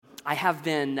I have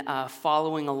been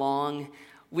following along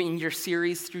in your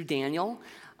series through Daniel,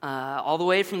 all the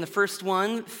way from the first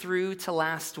one through to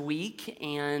last week,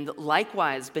 and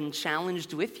likewise been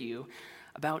challenged with you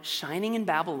about shining in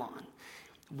Babylon.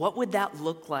 What would that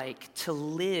look like to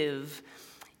live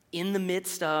in the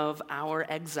midst of our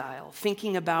exile?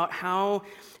 Thinking about how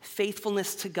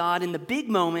faithfulness to God in the big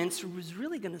moments was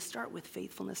really going to start with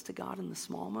faithfulness to God in the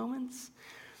small moments.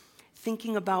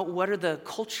 Thinking about what are the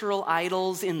cultural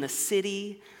idols in the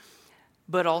city,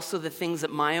 but also the things that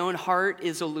my own heart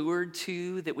is allured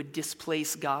to that would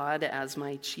displace God as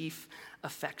my chief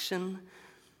affection.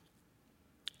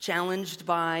 Challenged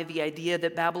by the idea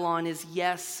that Babylon is,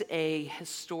 yes, a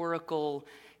historical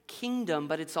kingdom,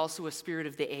 but it's also a spirit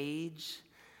of the age.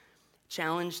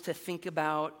 Challenged to think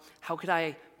about how could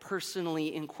I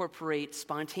personally incorporate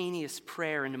spontaneous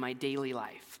prayer into my daily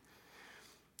life.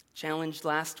 Challenged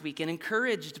last week and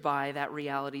encouraged by that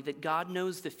reality that God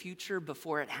knows the future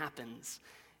before it happens.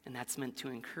 And that's meant to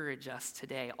encourage us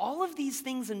today. All of these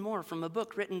things and more from a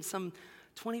book written some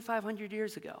 2,500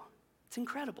 years ago. It's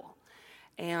incredible.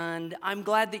 And I'm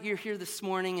glad that you're here this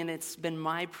morning, and it's been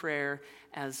my prayer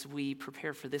as we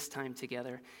prepare for this time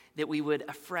together that we would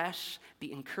afresh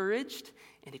be encouraged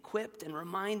and equipped and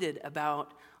reminded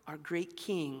about our great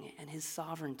King and his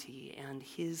sovereignty and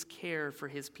his care for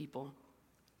his people.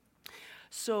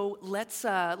 So let's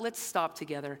stop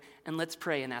together and let's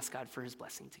pray and ask God for his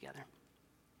blessing together.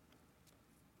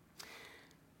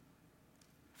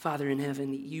 Father in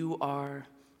heaven, you are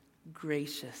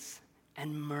gracious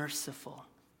and merciful,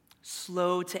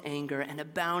 slow to anger and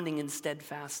abounding in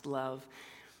steadfast love.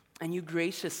 And you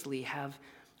graciously have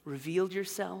revealed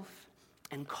yourself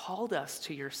and called us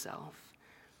to yourself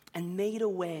and made a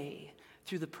way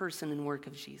through the person and work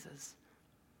of Jesus.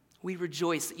 We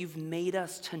rejoice that you've made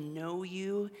us to know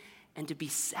you and to be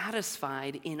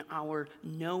satisfied in our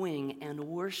knowing and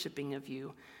worshiping of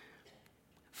you.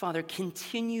 Father,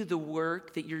 continue the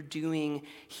work that you're doing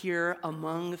here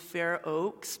among Fair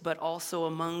Oaks, but also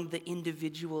among the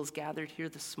individuals gathered here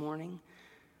this morning.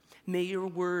 May your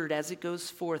word, as it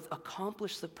goes forth,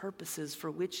 accomplish the purposes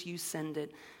for which you send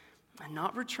it, and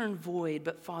not return void,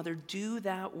 but Father, do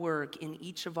that work in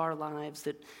each of our lives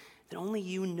that only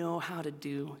you know how to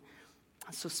do.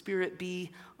 So Spirit,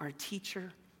 be our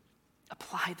teacher.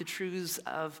 Apply the truths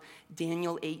of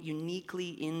Daniel 8 uniquely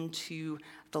into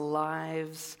the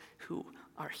lives who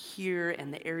are here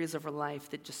and the areas of our life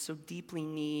that just so deeply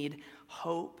need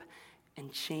hope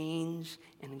and change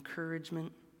and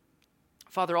encouragement.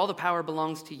 Father, all the power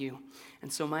belongs to you.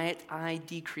 And so might I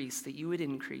decrease that you would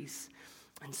increase.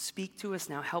 And speak to us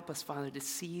now. Help us, Father, to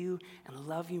see you and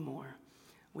love you more.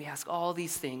 We ask all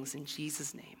these things in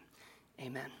Jesus' name.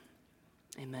 Amen.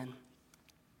 Amen.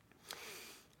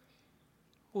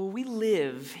 Well, we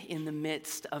live in the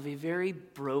midst of a very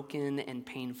broken and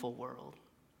painful world.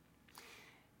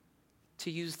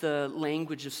 To use the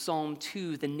language of Psalm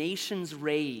 2, the nations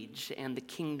rage and the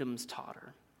kingdoms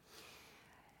totter.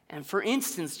 And for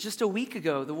instance, just a week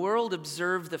ago, the world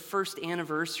observed the first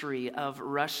anniversary of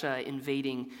Russia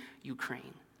invading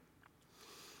Ukraine.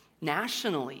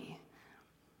 Nationally,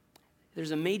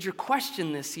 there's a major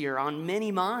question this year on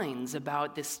many minds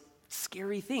about this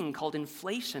scary thing called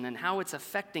inflation and how it's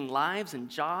affecting lives and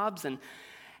jobs,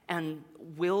 and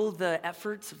will the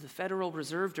efforts of the Federal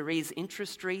Reserve to raise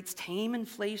interest rates tame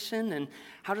inflation, and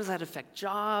how does that affect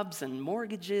jobs and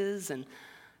mortgages and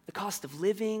the cost of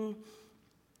living?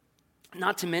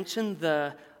 Not to mention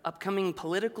the upcoming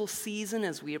political season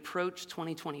as we approach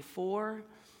 2024.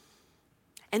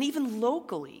 And even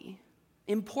locally,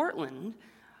 in Portland,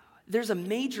 there's a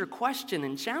major question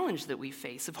and challenge that we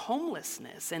face of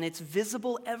homelessness, and it's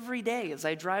visible every day as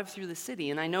I drive through the city.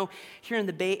 And I know here in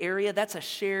the Bay Area, that's a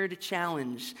shared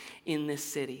challenge in this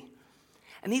city.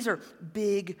 And these are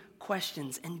big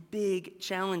questions and big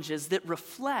challenges that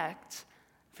reflect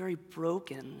a very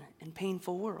broken and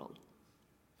painful world.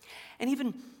 And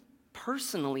even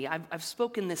personally, I've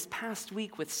spoken this past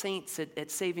week with saints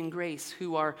at Saving Grace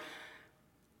who are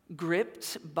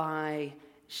gripped by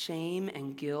shame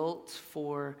and guilt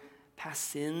for past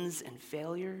sins and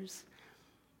failures.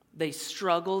 They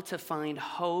struggle to find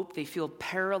hope. They feel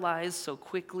paralyzed so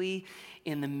quickly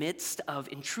in the midst of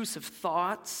intrusive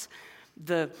thoughts.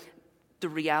 The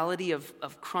reality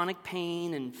of chronic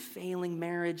pain and failing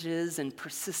marriages and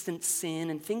persistent sin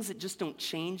and things that just don't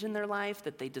change in their life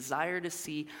that they desire to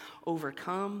see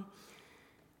overcome.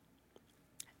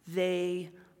 They,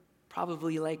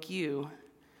 probably like you,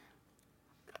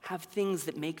 have things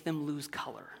that make them lose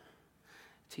color,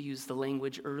 to use the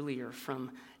language earlier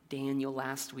from Daniel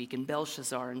last week and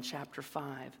Belshazzar in chapter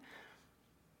 5.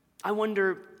 I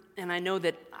wonder, and I know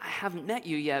that I haven't met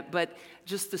you yet, but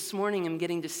just this morning I'm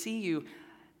getting to see you.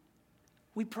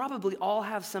 We probably all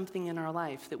have something in our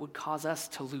life that would cause us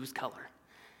to lose color,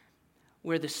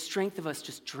 where the strength of us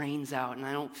just drains out, and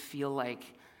I don't feel like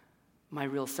my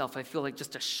real self. I feel like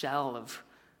just a shell of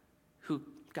who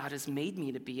God has made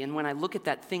me to be. And when I look at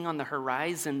that thing on the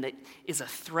horizon that is a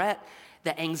threat,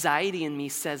 the anxiety in me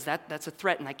says that's a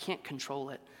threat and I can't control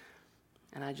it.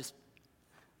 And I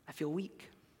feel weak.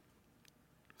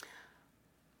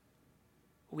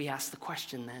 We ask the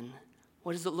question then,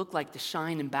 what does it look like to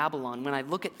shine in Babylon when I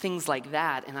look at things like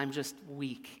that and I'm just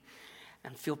weak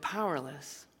and feel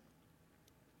powerless?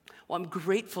 Well, I'm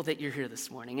grateful that you're here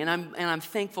this morning, and I'm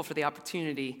thankful for the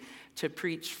opportunity to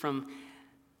preach from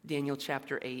Daniel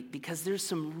chapter 8, because there's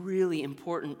some really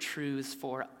important truths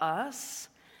for us,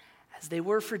 as they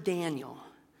were for Daniel,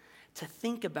 to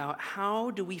think about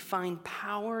how do we find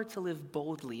power to live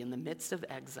boldly in the midst of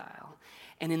exile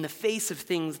and in the face of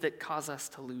things that cause us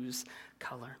to lose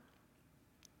color.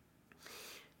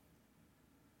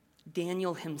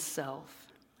 Daniel himself,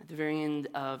 at the very end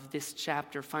of this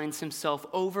chapter, finds himself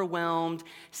overwhelmed,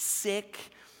 sick,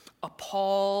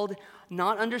 appalled,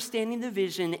 not understanding the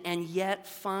vision, and yet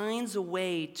finds a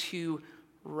way to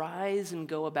rise and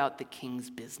go about the king's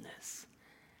business.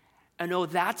 And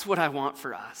that's what I want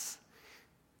for us,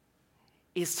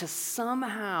 is to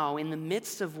somehow, in the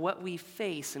midst of what we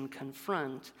face and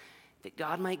confront, that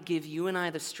God might give you and I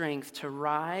the strength to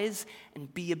rise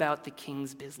and be about the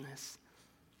king's business.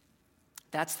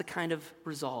 That's the kind of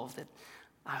resolve that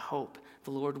I hope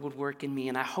the Lord would work in me,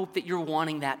 and I hope that you're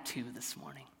wanting that too this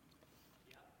morning.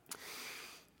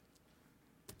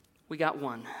 We got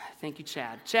one. Thank you,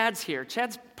 Chad. Chad's here.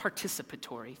 Chad's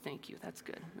participatory. Thank you. That's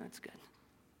good. That's good.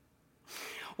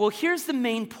 Well, here's the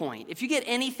main point. If you get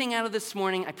anything out of this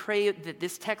morning, I pray that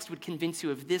this text would convince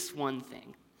you of this one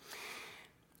thing: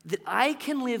 that I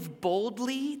can live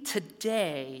boldly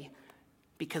today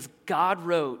because God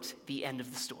wrote the end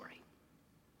of the story.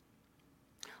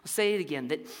 I'll say it again,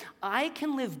 that I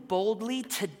can live boldly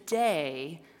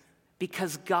today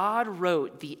because God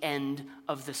wrote the end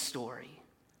of the story.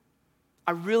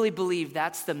 I really believe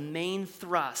that's the main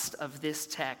thrust of this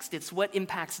text. It's what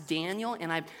impacts Daniel,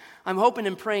 and I'm hoping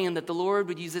and praying that the Lord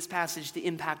would use this passage to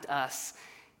impact us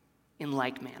in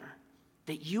like manner.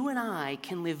 That you and I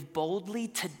can live boldly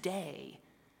today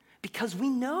because we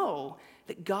know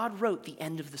that God wrote the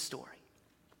end of the story.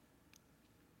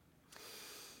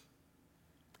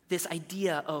 This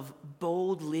idea of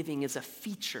bold living is a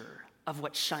feature of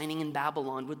what shining in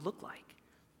Babylon would look like.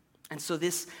 And so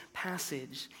this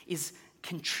passage is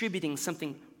contributing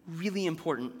something really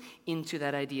important into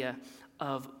that idea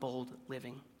of bold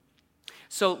living.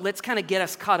 So let's kind of get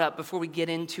us caught up before we get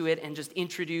into it and just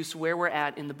introduce where we're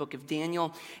at in the book of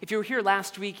Daniel. If you were here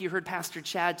last week, you heard Pastor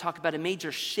Chad talk about a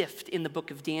major shift in the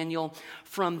book of Daniel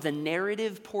from the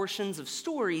narrative portions of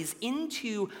stories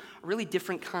into a really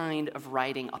different kind of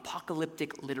writing,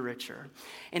 apocalyptic literature.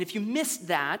 And if you missed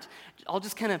that, I'll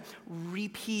just kind of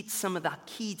repeat some of the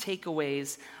key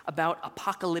takeaways about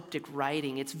apocalyptic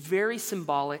writing. It's very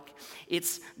symbolic.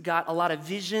 It's got a lot of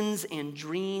visions and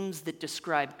dreams that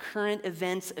describe current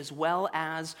events as well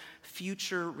as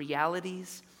future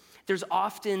realities. There's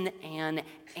often an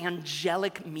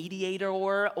angelic mediator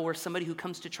or somebody who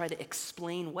comes to try to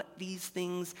explain what these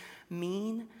things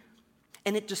mean.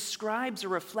 And it describes or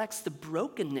reflects the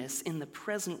brokenness in the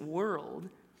present world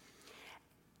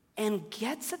and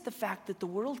gets at the fact that the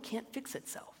world can't fix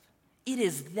itself. It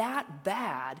is that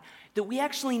bad that we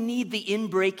actually need the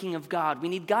inbreaking of God. We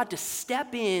need God to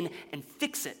step in and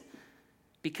fix it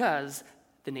because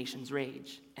the nations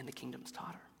rage and the kingdoms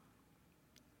totter.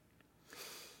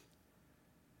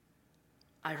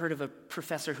 I heard of a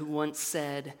professor who once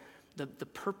said the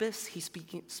purpose, he's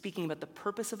speaking about the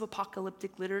purpose of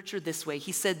apocalyptic literature this way.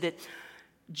 He said that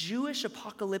Jewish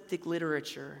apocalyptic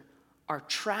literature are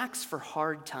tracks for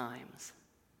hard times.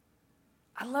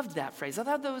 I loved that phrase. I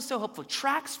thought that was so helpful.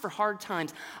 Tracks for hard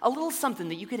times. A little something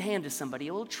that you could hand to somebody,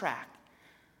 a little track.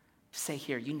 Say,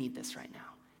 here, you need this right now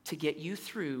to get you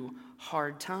through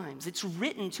hard times. It's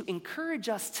written to encourage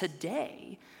us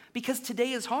today because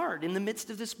today is hard in the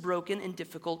midst of this broken and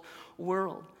difficult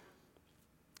world.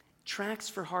 Tracks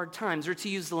for hard times, or to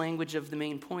use the language of the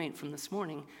main point from this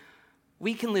morning,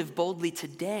 we can live boldly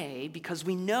today because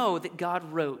we know that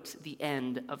God wrote the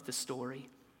end of the story.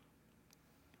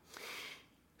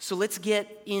 So let's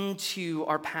get into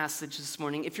our passage this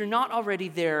morning. If you're not already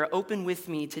there, open with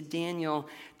me to Daniel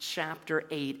chapter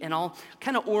 8, and I'll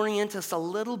kind of orient us a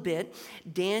little bit.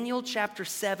 Daniel chapter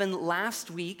 7,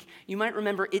 last week, you might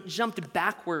remember it jumped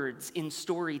backwards in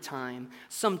story time,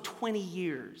 some 20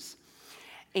 years.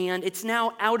 And it's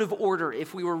now out of order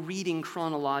if we were reading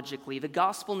chronologically. The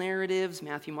gospel narratives,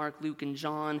 Matthew, Mark, Luke, and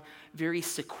John, very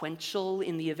sequential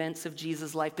in the events of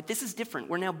Jesus' life. But this is different.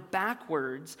 We're now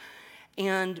backwards.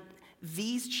 And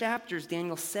these chapters,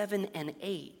 Daniel 7 and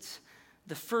 8,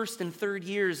 the first and third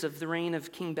years of the reign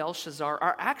of King Belshazzar,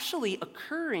 are actually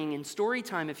occurring in story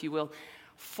time, if you will,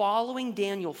 following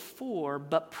Daniel 4,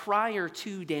 but prior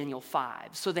to Daniel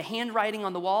 5. So the handwriting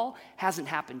on the wall hasn't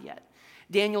happened yet.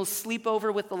 Daniel's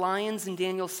sleepover with the lions in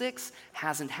Daniel 6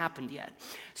 hasn't happened yet.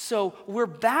 So we're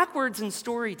backwards in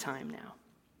story time now.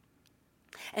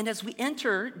 And as we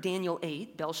enter Daniel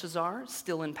 8, Belshazzar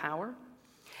still in power.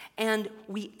 And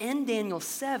we end Daniel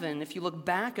 7, if you look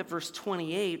back at verse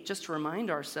 28, just to remind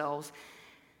ourselves,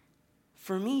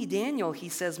 for me, Daniel, he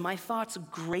says, my thoughts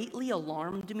greatly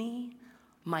alarmed me,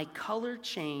 my color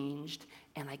changed,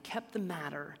 and I kept the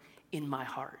matter in my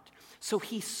heart. So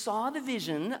he saw the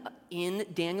vision in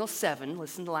Daniel 7,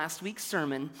 listen to last week's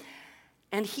sermon,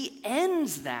 and he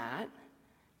ends that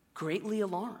greatly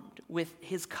alarmed with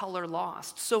his color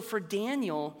lost. So for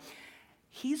Daniel,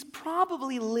 he's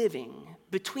probably living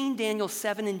between Daniel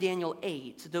 7 and Daniel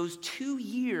 8, those 2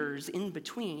 years in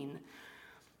between,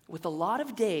 with a lot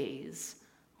of days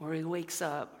where he wakes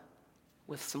up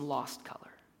with some lost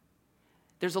color.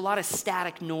 There's a lot of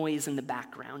static noise in the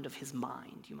background of his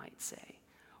mind, you might say,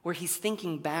 where he's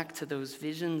thinking back to those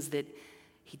visions that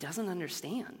he doesn't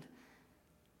understand.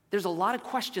 There's a lot of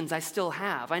questions I still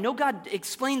have. I know God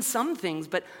explains some things,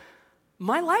 but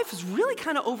my life is really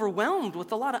kind of overwhelmed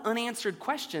with a lot of unanswered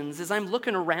questions as I'm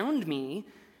looking around me,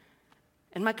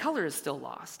 and my color is still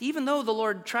lost. Even though the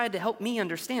Lord tried to help me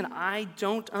understand, I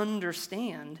don't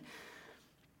understand.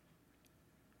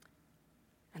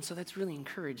 And so that's really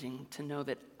encouraging to know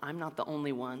that I'm not the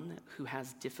only one who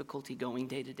has difficulty going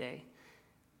day to day.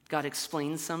 God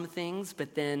explains some things,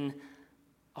 but then,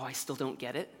 I still don't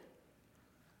get it.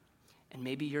 And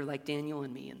maybe you're like Daniel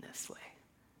and me in this way,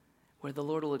 where the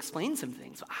Lord will explain some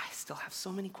things, but I still have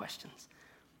so many questions.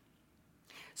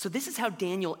 So this is how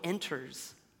Daniel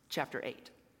enters chapter 8.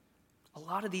 A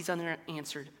lot of these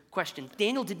unanswered questions.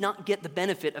 Daniel did not get the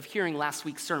benefit of hearing last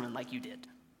week's sermon like you did.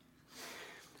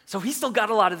 So he still got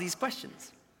a lot of these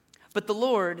questions. But the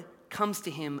Lord comes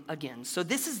to him again. So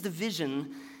this is the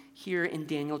vision here in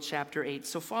Daniel chapter 8.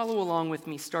 So follow along with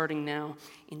me starting now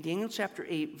in Daniel chapter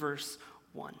 8, verse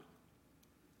 1.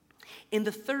 In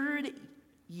the 3rd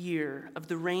year of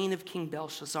the reign of King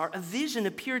Belshazzar, a vision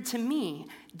appeared to me,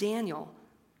 Daniel,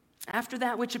 after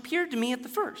that which appeared to me at the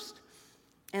first.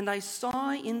 And I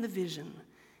saw in the vision,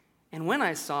 and when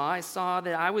I saw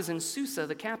that I was in Susa,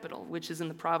 the capital, which is in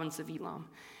the province of Elam.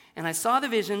 And I saw the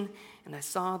vision, and I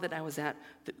saw that I was at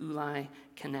the Ulai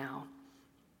Canal.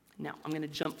 Now, I'm going to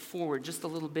jump forward just a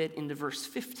little bit into verse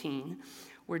 15,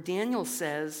 where Daniel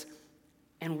says,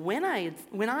 and when I,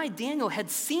 Daniel, had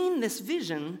seen this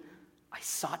vision, I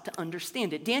sought to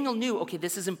understand it. Daniel knew, okay,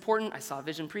 this is important. I saw a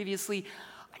vision previously.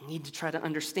 I need to try to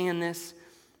understand this.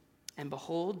 And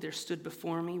behold, there stood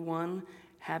before me one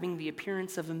having the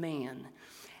appearance of a man.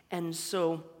 And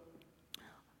so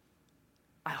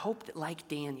I hope that like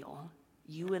Daniel,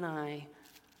 you and I,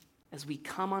 as we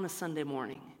come on a Sunday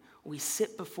morning, we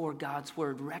sit before God's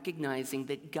word recognizing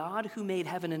that God who made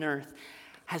heaven and earth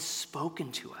has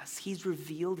spoken to us. He's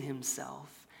revealed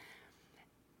himself.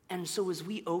 And so as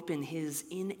we open his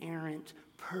inerrant,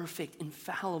 perfect,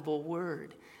 infallible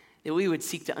word, that we would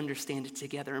seek to understand it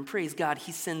together. And praise God,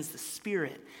 he sends the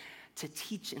Spirit to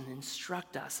teach and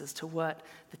instruct us as to what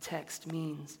the text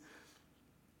means.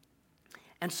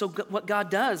 And so what God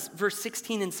does, verse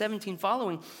 16 and 17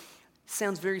 following,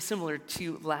 sounds very similar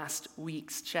to last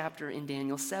week's chapter in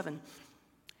Daniel 7.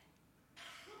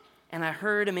 And I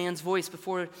heard a man's voice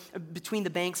between the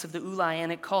banks of the Ulai,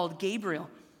 and it called, Gabriel,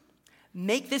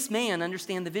 make this man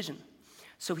understand the vision.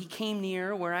 So he came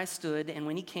near where I stood, and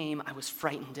when he came, I was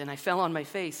frightened, and I fell on my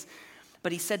face.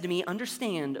 But he said to me,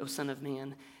 understand, O son of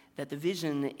man, that the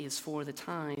vision is for the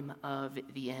time of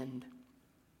the end.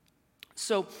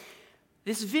 So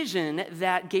this vision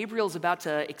that Gabriel's about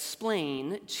to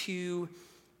explain to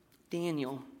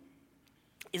Daniel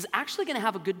is actually going to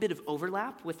have a good bit of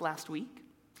overlap with last week.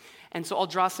 And so I'll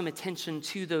draw some attention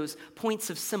to those points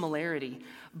of similarity.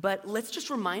 But let's just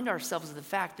remind ourselves of the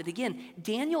fact that, again,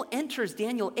 Daniel enters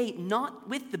Daniel 8 not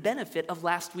with the benefit of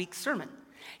last week's sermon.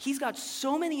 He's got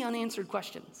so many unanswered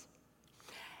questions.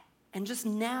 And just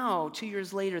now, 2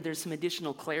 years later, there's some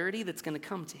additional clarity that's going to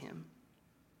come to him.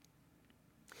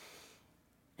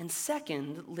 And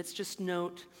second, let's just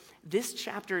note, this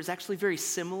chapter is actually very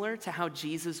similar to how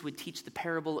Jesus would teach the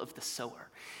parable of the sower.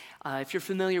 If you're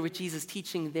familiar with Jesus'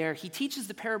 teaching there, he teaches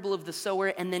the parable of the sower,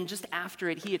 and then just after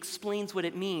it, he explains what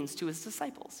it means to his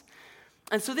disciples.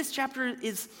 And so this chapter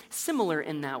is similar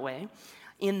in that way,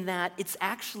 in that it's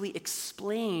actually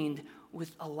explained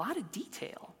with a lot of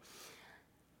detail.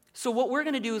 So what we're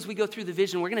going to do as we go through the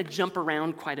vision, we're going to jump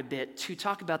around quite a bit to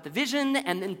talk about the vision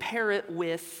and then pair it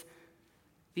with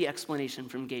the explanation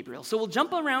from Gabriel. So we'll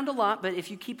jump around a lot, but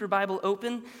if you keep your Bible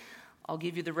open, I'll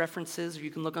give you the references, or you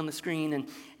can look on the screen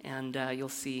and you'll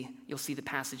see the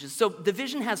passages. So the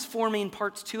vision has four main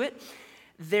parts to it.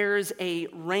 There's a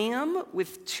ram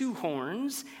with two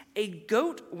horns, a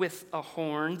goat with a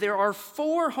horn. There are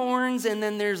four horns, and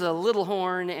then there's a little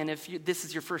horn. And if this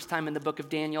is your first time in the book of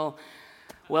Daniel,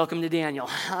 welcome to Daniel.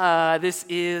 This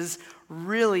is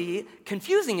really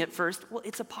confusing at first. Well,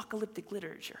 it's apocalyptic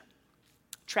literature.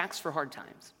 Tracks for hard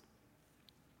times.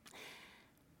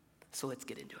 So let's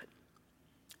get into it.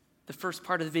 The first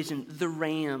part of the vision, the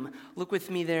ram. Look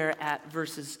with me there at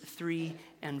verses 3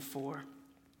 and 4.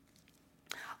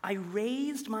 I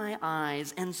raised my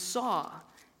eyes and saw,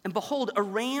 and behold, a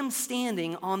ram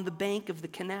standing on the bank of the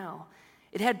canal.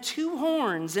 It had two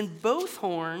horns, and both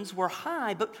horns were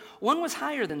high, but one was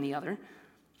higher than the other,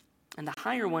 and the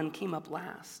higher one came up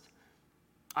last.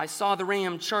 I saw the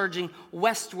ram charging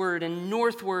westward and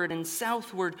northward and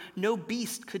southward. No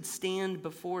beast could stand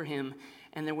before him,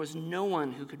 and there was no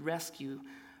one who could rescue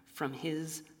from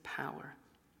his power.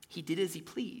 He did as he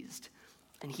pleased,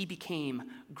 and he became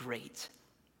great.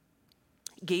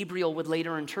 Gabriel would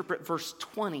later interpret verse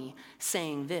 20,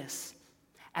 saying this: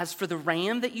 as for the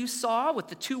ram that you saw with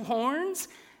the two horns,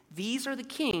 these are the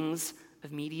kings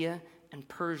of Media and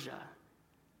Persia.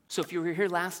 So if you were here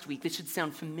last week, this should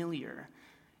sound familiar.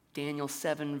 Daniel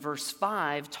 7 verse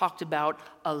 5 talked about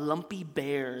a lumpy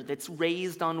bear that's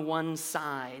raised on one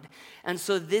side. And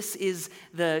so this is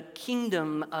the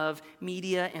kingdom of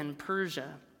Media and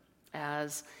Persia,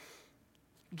 as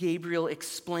Gabriel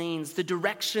explains. The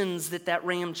directions that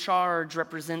ram charge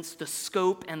represents the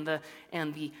scope and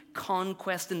the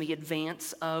conquest and the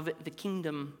advance of the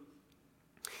kingdom.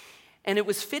 And it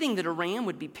was fitting that a ram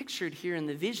would be pictured here in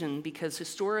the vision, because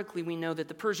historically we know that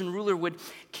the Persian ruler would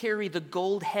carry the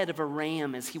gold head of a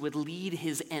ram as he would lead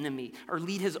his enemy, or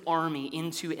lead his army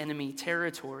into enemy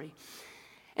territory.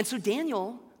 And so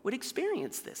Daniel would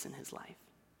experience this in his life.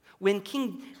 When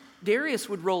King Darius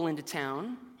would roll into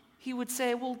town, he would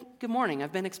say, well, good morning,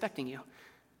 I've been expecting you.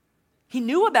 He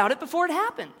knew about it before it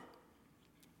happened.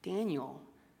 Daniel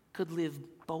could live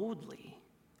boldly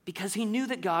because he knew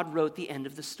that God wrote the end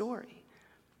of the story.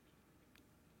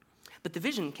 But the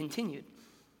vision continued.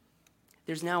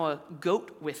 There's now a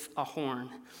goat with a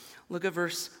horn. Look at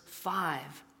verse 5.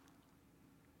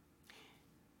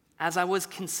 As I was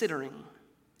considering,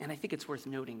 and I think it's worth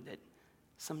noting that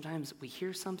sometimes we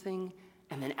hear something,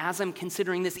 and then as I'm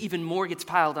considering this, even more gets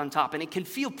piled on top. And it can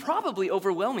feel probably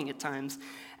overwhelming at times,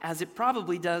 as it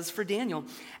probably does for Daniel.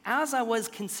 As I was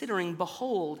considering,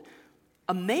 behold,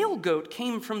 a male goat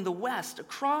came from the west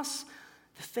across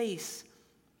the face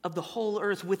of the whole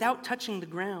earth without touching the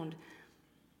ground.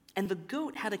 And the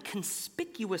goat had a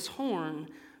conspicuous horn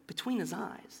between his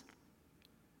eyes.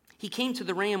 He came to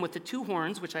the ram with the two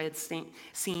horns, which I had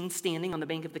seen standing on the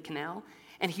bank of the canal,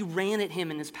 and he ran at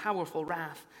him in his powerful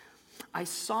wrath. I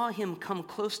saw him come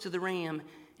close to the ram,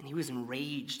 and he was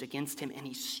enraged against him, and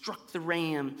he struck the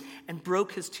ram and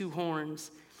broke his two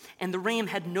horns. And the ram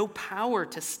had no power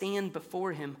to stand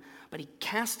before him, but he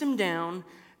cast him down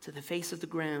to the face of the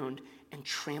ground and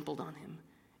trampled on him.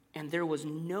 And there was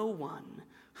no one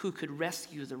who could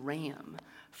rescue the ram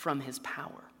from his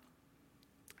power.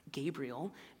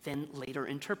 Gabriel then later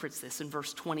interprets this in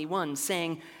verse 21,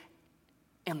 saying,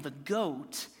 and the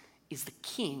goat is the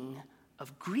king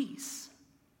of Greece,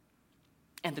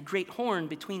 and the great horn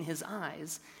between his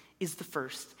eyes is the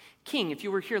first king. If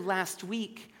you were here last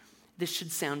week, this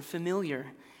should sound familiar.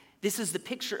 This is the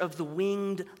picture of the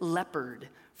winged leopard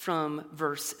from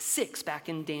verse 6 back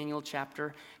in Daniel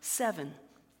chapter 7.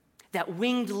 That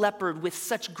winged leopard with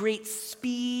such great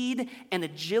speed and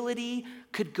agility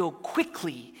could go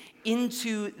quickly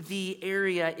into the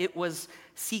area it was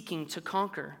seeking to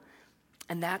conquer.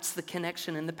 And that's the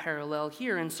connection and the parallel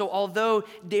here. And so although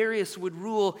Darius would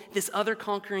rule, this other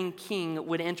conquering king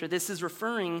would enter. This is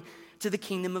referring to the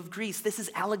kingdom of Greece. This is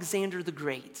Alexander the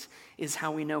Great, is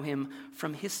how we know him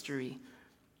from history.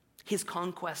 His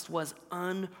conquest was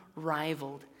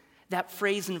unrivaled. That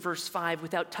phrase in verse 5,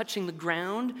 without touching the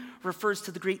ground, refers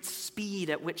to the great speed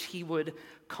at which he would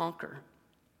conquer.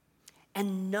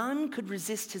 And none could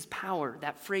resist his power.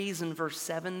 That phrase in verse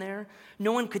 7 there,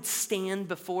 no one could stand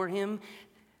before him.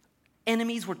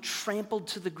 Enemies were trampled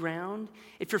to the ground.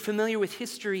 If you're familiar with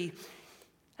history,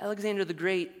 Alexander the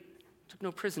Great took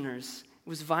no prisoners. It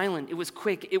was violent, it was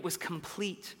quick, it was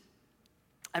complete.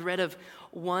 I read of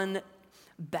one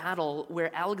battle where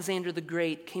Alexander the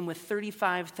Great came with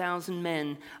 35,000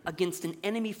 men against an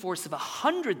enemy force of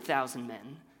 100,000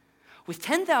 men with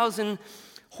 10,000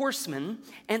 horsemen,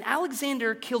 and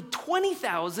Alexander killed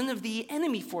 20,000 of the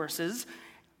enemy forces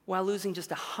while losing just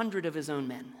 100 of his own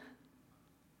men.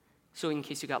 So in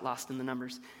case you got lost in the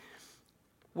numbers,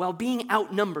 while being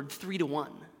outnumbered 3-1.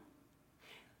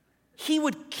 He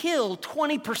would kill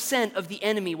 20% of the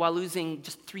enemy while losing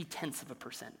just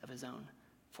 0.3% of his own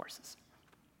forces.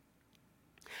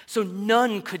 So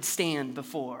none could stand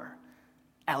before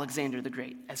Alexander the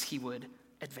Great as he would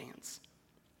advance.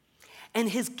 And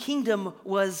his kingdom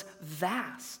was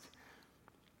vast.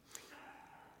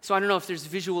 So I don't know if there's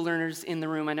visual learners in the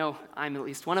room. I know I'm at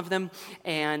least one of them.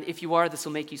 And if you are, this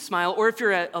will make you smile. Or if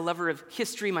you're a lover of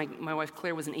history, my wife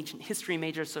Claire was an ancient history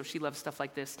major, so she loves stuff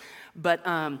like this. But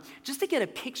just to get a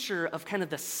picture of kind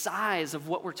of the size of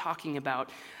what we're talking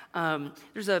about,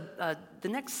 there's the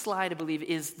next slide, I believe,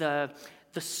 is the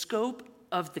scope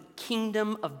of the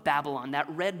kingdom of Babylon. That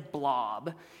red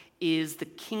blob is the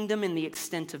kingdom and the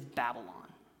extent of Babylon.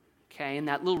 Okay, and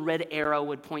that little red arrow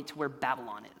would point to where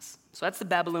Babylon is. So that's the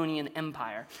Babylonian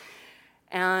Empire.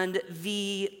 And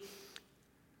the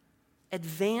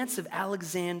advance of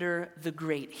Alexander the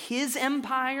Great, his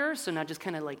empire, so now just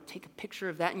kind of like take a picture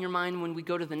of that in your mind. When we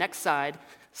go to the next slide,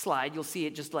 you'll see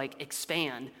it just like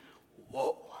expand.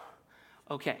 Whoa.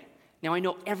 Okay, now I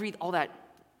know all that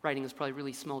writing is probably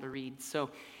really small to read. So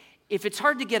if it's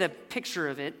hard to get a picture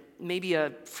of it, maybe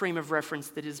a frame of reference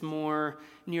that is more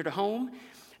near to home.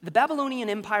 The Babylonian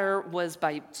Empire was,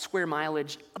 by square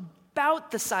mileage, about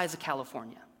the size of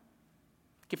California,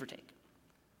 give or take.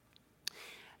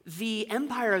 The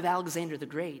empire of Alexander the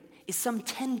Great is some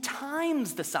 10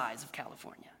 times the size of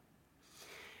California.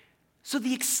 So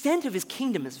the extent of his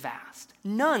kingdom is vast.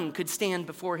 None could stand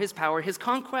before his power. His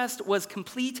conquest was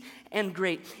complete and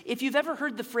great. If you've ever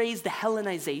heard the phrase, the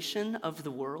Hellenization of the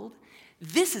world,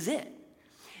 this is it.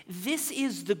 This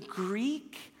is the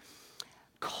Greek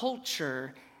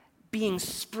culture being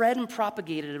spread and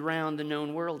propagated around the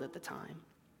known world at the time.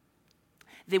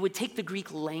 They would take the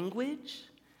Greek language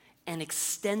and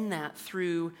extend that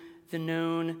through the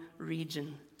known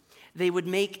region. They would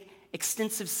make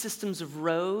extensive systems of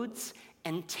roads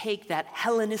and take that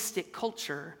Hellenistic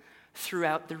culture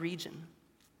throughout the region.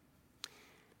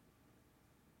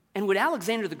 And what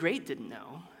Alexander the Great didn't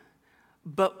know,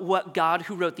 but what God,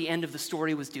 who wrote the end of the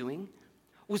story, was doing,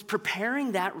 was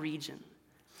preparing that region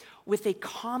with a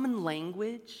common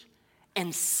language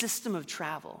and system of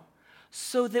travel,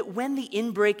 so that when the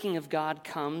inbreaking of God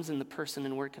comes in the person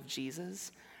and work of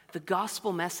Jesus, the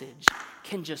gospel message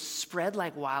can just spread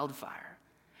like wildfire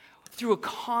through a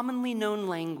commonly known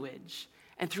language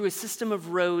and through a system of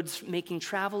roads making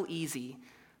travel easy,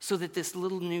 so that this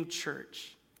little new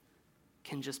church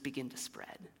can just begin to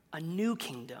spread. A new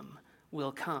kingdom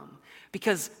will come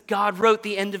because God wrote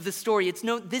the end of the story.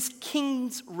 This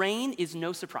king's reign is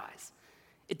no surprise.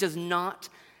 It does not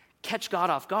catch God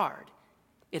off guard.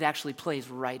 It actually plays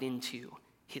right into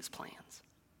his plans.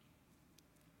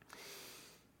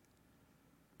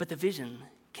 But the vision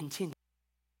continues.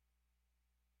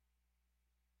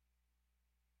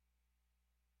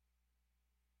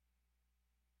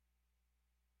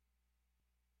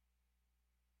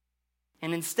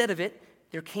 And instead of it,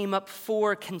 there came up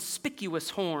 4 conspicuous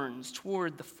horns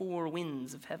toward the 4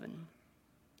 winds of heaven.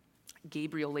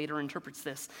 Gabriel later interprets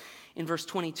this in verse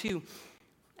 22.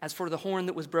 As for the horn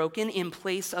that was broken, in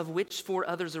place of which 4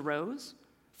 others arose,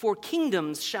 4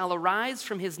 kingdoms shall arise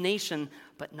from his nation,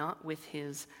 but not with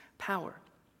his power.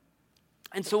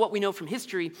 And so what we know from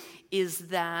history is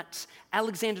that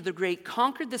Alexander the Great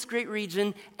conquered this great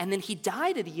region, and then he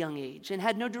died at a young age and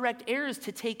had no direct heirs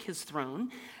to take his throne.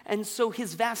 And so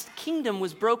his vast kingdom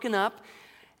was broken up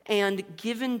and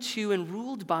given to and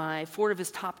ruled by 4 of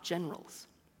his top generals.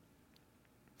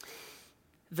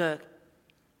 The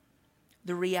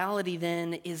reality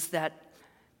then is that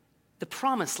the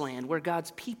promised land where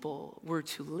God's people were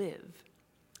to live,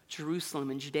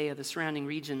 Jerusalem and Judea, the surrounding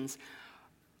regions,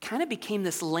 kind of became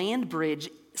this land bridge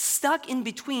stuck in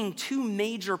between 2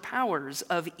 major powers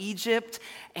of Egypt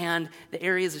and the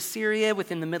areas of Syria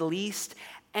within the Middle East.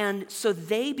 And so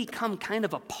they become kind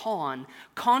of a pawn,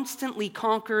 constantly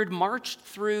conquered, marched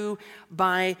through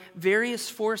by various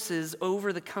forces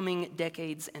over the coming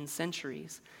decades and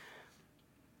centuries.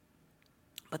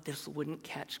 But this wouldn't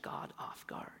catch God off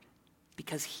guard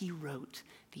because he wrote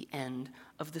the end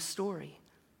of the story.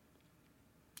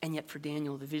 And yet for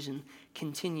Daniel, the vision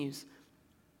continues.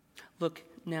 Look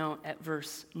now at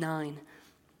verse 9.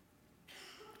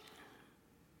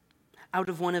 Out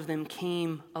of one of them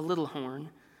came a little horn,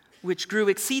 which grew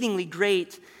exceedingly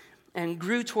great and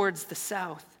grew towards the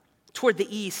south, toward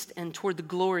the east, and toward the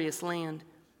glorious land.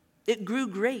 It grew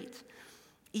great,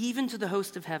 even to the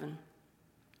host of heaven.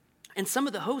 And some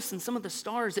of the hosts and some of the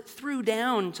stars it threw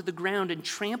down to the ground and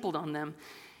trampled on them.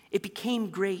 It became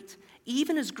great,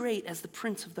 even as great as the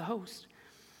prince of the host.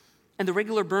 And the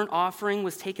regular burnt offering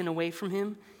was taken away from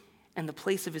him, and the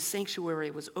place of his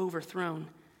sanctuary was overthrown.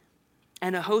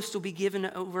 And a host will be given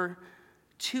over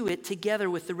to it together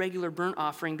with the regular burnt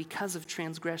offering because of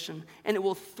transgression. And it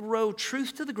will throw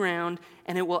truth to the ground,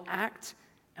 and it will act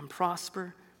and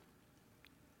prosper.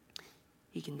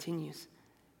 He continues.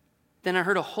 Then I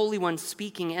heard a holy one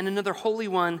speaking, and another holy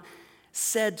one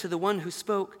said to the one who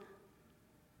spoke,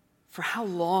 "For how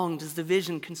long does the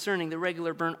vision concerning the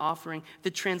regular burnt offering, the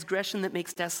transgression that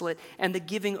makes desolate, and the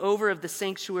giving over of the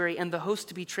sanctuary, and the host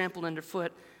to be trampled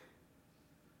underfoot?"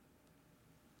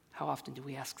 How often do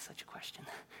we ask such a question?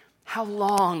 How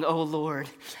long, O Lord?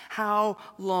 How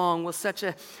long will such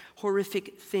a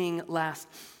horrific thing last?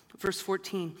 Verse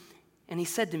 14, and he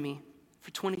said to me, "For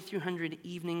 2,300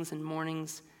 evenings and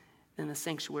mornings, then the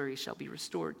sanctuary shall be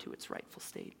restored to its rightful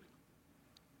state."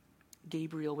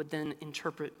 Gabriel would then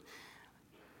interpret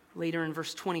later in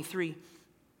verse 23,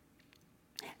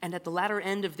 "And at the latter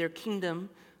end of their kingdom,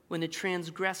 when the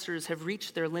transgressors have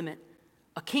reached their limit,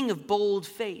 a king of bold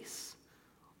face,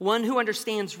 one who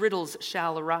understands riddles,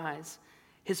 shall arise.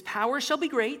 His power shall be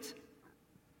great,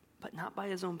 but not by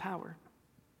his own power.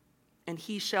 And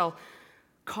he shall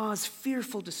cause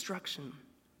fearful destruction,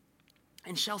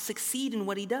 and shall succeed in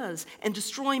what he does, and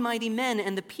destroy mighty men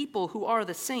and the people who are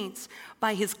the saints.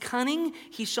 By his cunning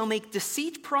he shall make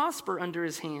deceit prosper under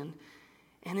his hand,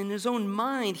 and in his own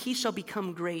mind he shall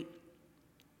become great.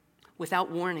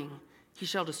 Without warning he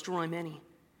shall destroy many.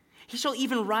 He shall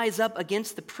even rise up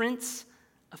against the prince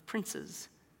of princes,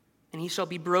 and he shall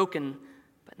be broken,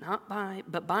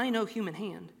 but by no human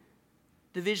hand.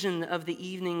 The vision of the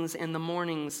evenings and the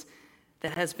mornings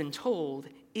that has been told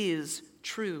is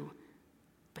true.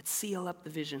 But seal up the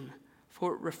vision,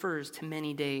 for it refers to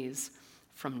many days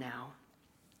from now."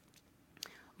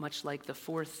 Much like the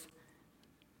fourth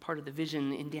part of the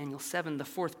vision in Daniel 7, the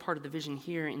fourth part of the vision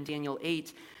here in Daniel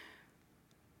 8,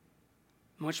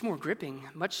 much more gripping,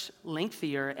 much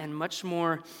lengthier, and much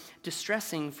more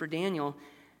distressing for Daniel.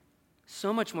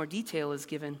 So much more detail is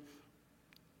given.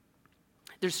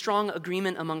 There's strong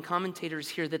agreement among commentators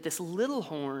here that this little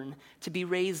horn to be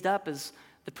raised up as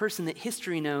the person that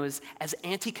history knows as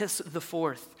Antiochus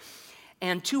IV.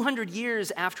 And 200 years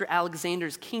after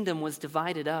Alexander's kingdom was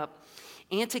divided up,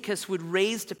 Antiochus would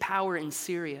raise to power in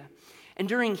Syria. And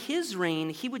during his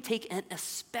reign, he would take an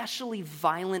especially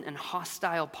violent and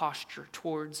hostile posture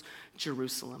towards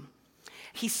Jerusalem.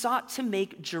 He sought to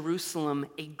make Jerusalem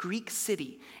a Greek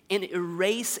city and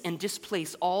erase and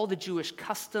displace all the Jewish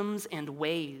customs and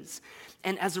ways.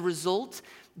 And as a result,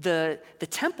 the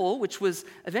temple, which was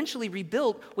eventually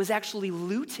rebuilt, was actually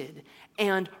looted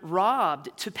and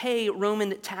robbed to pay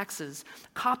Roman taxes.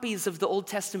 Copies of the Old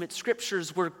Testament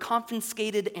scriptures were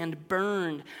confiscated and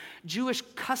burned. Jewish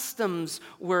customs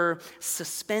were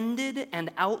suspended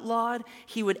and outlawed.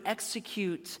 He would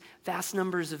execute vast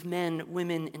numbers of men,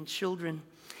 women, and children.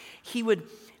 He would,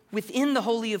 within the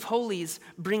Holy of Holies,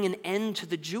 bring an end to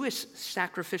the Jewish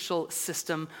sacrificial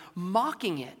system,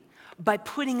 mocking it by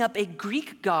putting up a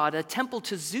Greek god, a temple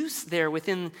to Zeus there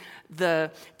within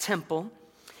the temple,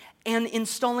 and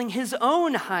installing his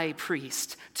own high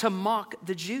priest to mock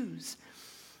the Jews.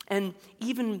 And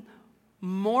even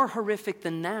more horrific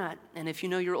than that, and if you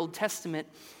know your Old Testament,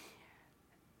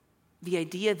 the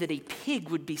idea that a pig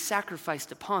would be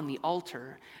sacrificed upon the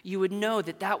altar, you would know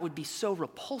that that would be so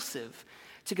repulsive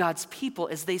to God's people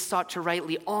as they sought to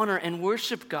rightly honor and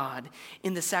worship God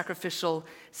in the sacrificial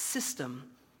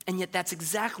system. And yet that's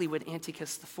exactly what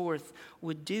Antiochus IV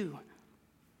would do.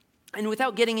 And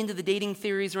without getting into the dating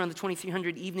theories around the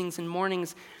 2,300 evenings and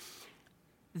mornings,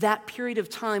 that period of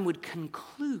time would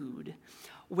conclude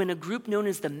when a group known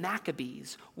as the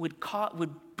Maccabees would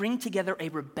bring together a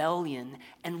rebellion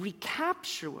and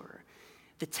recapture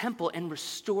the temple and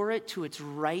restore it to its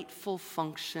rightful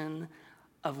function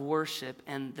of worship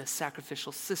and the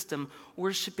sacrificial system,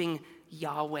 worshiping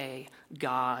Yahweh,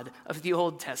 God of the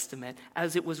Old Testament,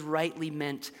 as it was rightly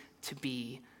meant to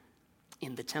be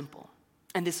in the temple.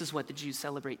 And this is what the Jews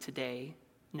celebrate today,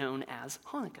 known as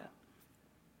Hanukkah.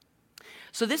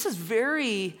 So this is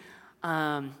very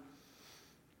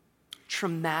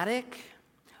traumatic,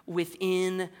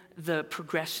 within the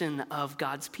progression of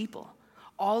God's people.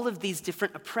 All of these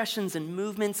different oppressions and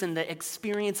movements and the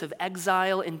experience of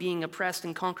exile and being oppressed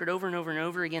and conquered over and over and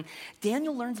over again.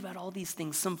 Daniel learns about all these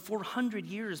things some 400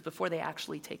 years before they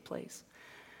actually take place.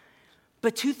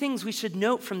 But two things we should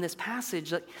note from this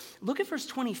passage. Look at verse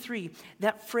 23,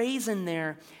 that phrase in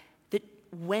there that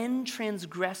when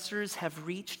transgressors have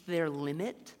reached their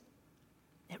limit,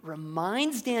 it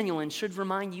reminds Daniel and should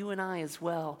remind you and I as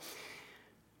well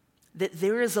that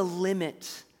there is a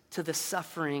limit to the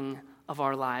suffering of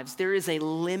our lives. There is a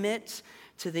limit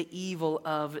to the evil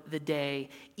of the day.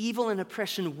 Evil and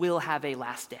oppression will have a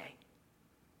last day.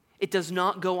 It does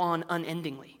not go on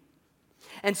unendingly.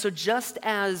 And so just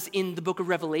as in the book of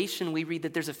Revelation, we read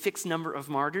that there's a fixed number of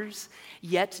martyrs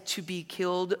yet to be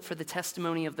killed for the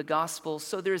testimony of the gospel,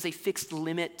 so there is a fixed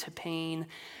limit to pain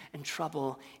and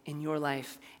trouble in your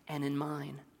life and in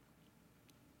mine.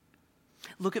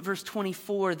 Look at verse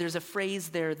 24. There's a phrase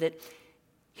there that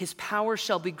his power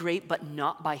shall be great, but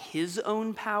not by his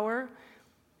own power,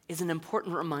 is an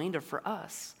important reminder for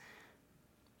us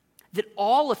that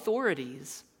all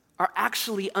authorities are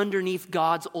actually underneath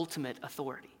God's ultimate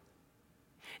authority.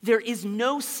 There is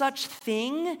no such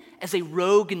thing as a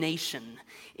rogue nation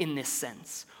in this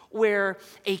sense, where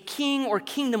a king or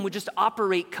kingdom would just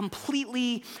operate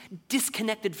completely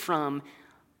disconnected from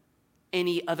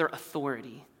any other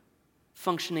authority,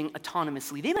 functioning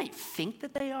autonomously. They might think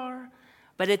that they are,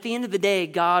 but at the end of the day,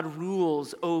 God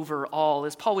rules over all.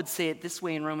 As Paul would say it this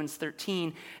way in Romans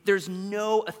 13, there's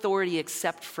no authority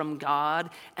except from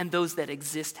God, and those that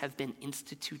exist have been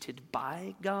instituted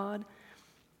by God.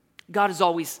 God is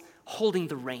always holding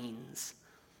the reins,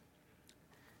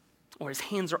 or his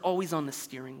hands are always on the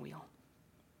steering wheel.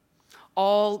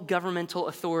 All governmental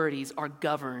authorities are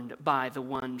governed by the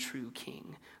one true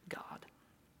King, God.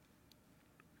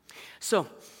 So,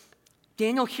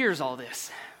 Daniel hears all this.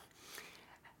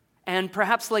 And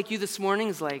perhaps like you this morning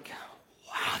is like,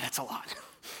 wow, that's a lot.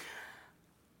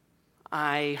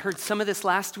 I heard some of this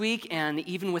last week, and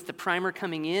even with the primer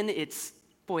coming in,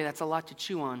 that's a lot to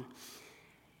chew on.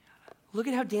 Look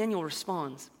at how Daniel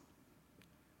responds.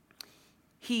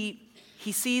 He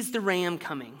sees the ram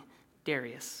coming,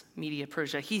 Darius, Media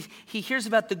Persia. He hears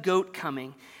about the goat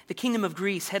coming, the kingdom of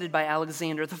Greece headed by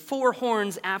Alexander, the four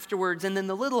horns afterwards, and then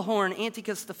the little horn,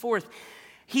 Antiochus IV.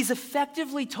 He's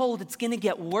effectively told it's going to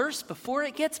get worse before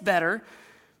it gets better.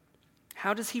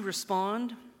 How does he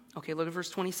respond? Okay, look at verse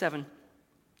 27.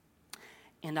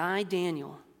 And I,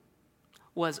 Daniel,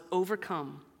 was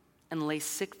overcome and lay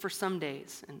sick for some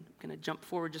days. And I'm going to jump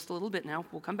forward just a little bit now.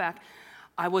 We'll come back.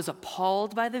 I was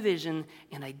appalled by the vision,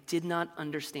 and I did not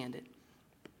understand it.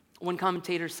 One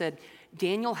commentator said,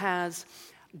 Daniel has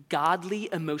godly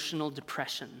emotional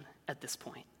depression at this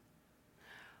point.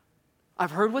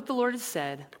 I've heard what the Lord has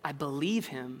said, I believe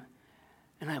him,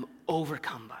 and I'm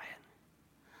overcome by it.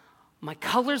 My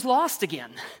color's lost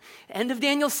again. End of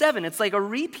Daniel 7, it's like a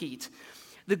repeat.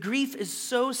 The grief is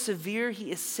so severe, he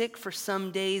is sick for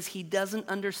some days, he doesn't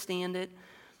understand it.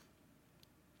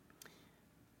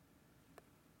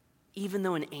 Even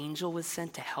though an angel was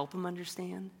sent to help him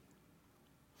understand.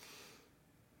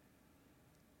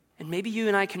 And maybe you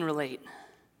and I can relate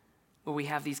where we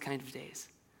have these kind of days,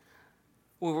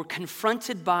 where we're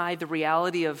confronted by the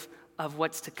reality of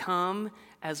what's to come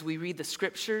as we read the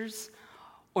scriptures,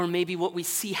 or maybe what we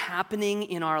see happening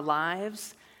in our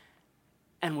lives,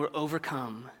 and we're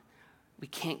overcome. We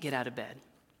can't get out of bed.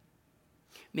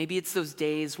 Maybe it's those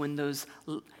days when those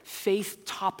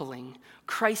faith-toppling,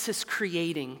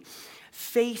 crisis-creating,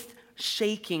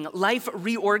 faith-shaking,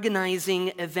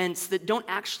 life-reorganizing events that don't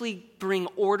actually bring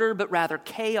order, but rather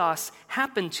chaos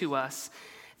happen to us.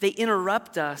 They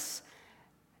interrupt us,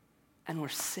 and we're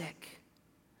sick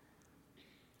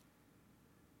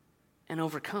and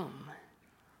overcome.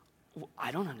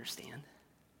 I don't understand.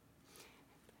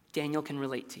 Daniel can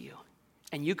relate to you,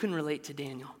 and you can relate to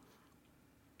Daniel.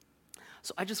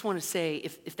 So I just want to say,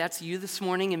 if that's you this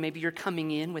morning, and maybe you're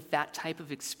coming in with that type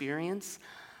of experience,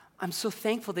 I'm so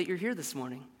thankful that you're here this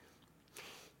morning.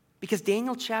 Because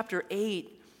Daniel chapter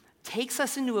 8 takes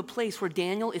us into a place where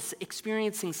Daniel is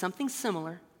experiencing something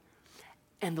similar,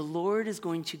 and the Lord is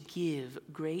going to give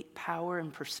great power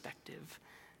and perspective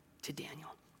to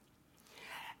Daniel.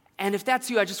 And if that's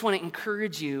you, I just want to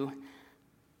encourage you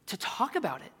to talk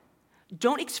about it.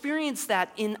 Don't experience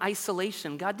that in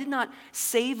isolation. God did not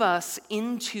save us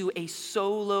into a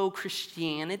solo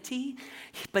Christianity,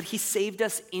 but he saved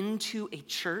us into a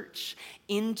church,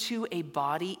 into a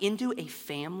body, into a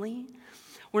family.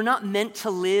 We're not meant to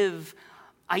live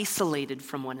isolated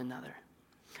from one another,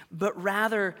 but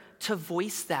rather to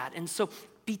voice that. And so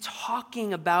be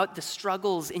talking about the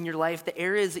struggles in your life, the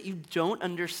areas that you don't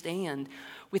understand,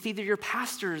 with either your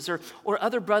pastors or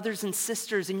other brothers and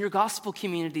sisters in your gospel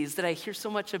communities that I hear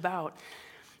so much about.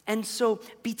 And so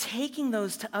be taking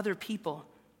those to other people.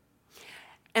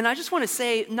 And I just want to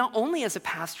say, not only as a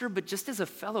pastor, but just as a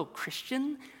fellow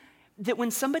Christian, that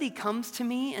when somebody comes to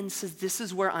me and says, this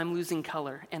is where I'm losing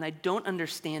color and I don't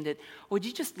understand it, would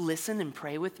you just listen and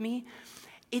pray with me?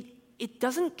 It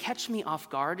doesn't catch me off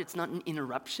guard. It's not an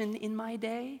interruption in my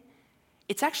day.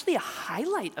 It's actually a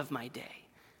highlight of my day.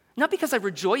 Not because I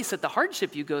rejoice at the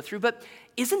hardship you go through, but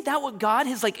isn't that what God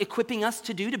is equipping us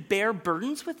to do, to bear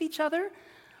burdens with each other?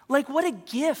 What a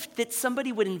gift that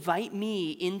somebody would invite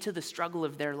me into the struggle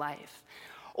of their life.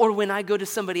 Or when I go to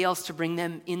somebody else to bring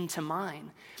them into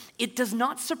mine. It does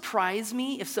not surprise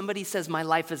me if somebody says my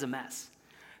life is a mess.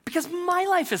 Because my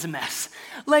life is a mess.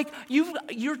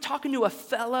 You're talking to a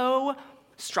fellow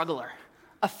struggler,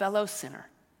 a fellow sinner.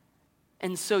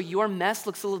 And so your mess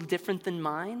looks a little different than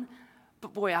mine.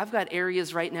 But boy, I've got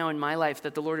areas right now in my life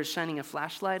that the Lord is shining a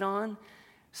flashlight on,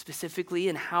 specifically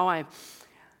in how I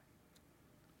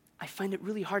find it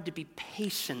really hard to be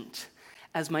patient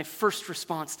as my first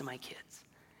response to my kids.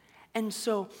 And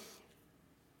so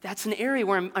that's an area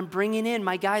where I'm bringing in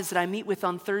my guys that I meet with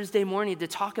on Thursday morning to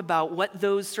talk about what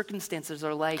those circumstances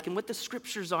are like and what the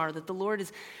scriptures are that the Lord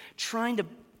is trying to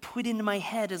put into my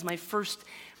head as my first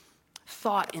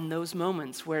thought in those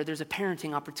moments where there's a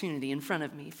parenting opportunity in front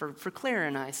of me for Claire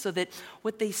and I, so that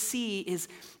what they see is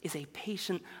a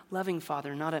patient, loving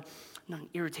father, not an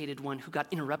irritated one who got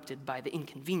interrupted by the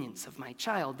inconvenience of my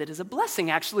child that is a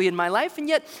blessing actually in my life, and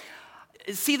yet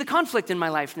see the conflict in my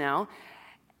life now.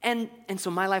 And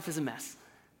so my life is a mess,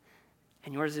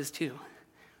 and yours is too.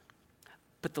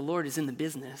 But the Lord is in the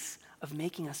business of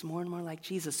making us more and more like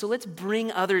Jesus. So let's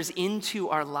bring others into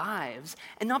our lives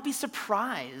and not be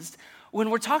surprised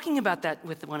when we're talking about that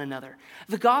with one another.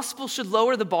 The gospel should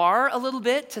lower the bar a little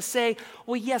bit to say,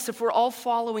 well, yes, if we're all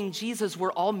following Jesus,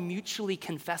 we're all mutually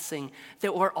confessing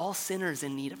that we're all sinners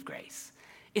in need of grace.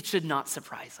 It should not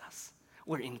surprise us.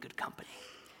 We're in good company.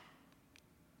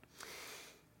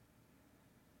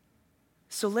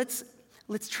 So let's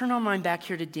turn our mind back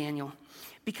here to Daniel,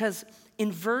 because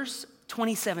in verse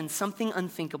 27, something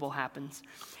unthinkable happens.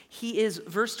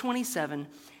 Verse 27,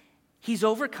 he's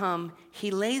overcome,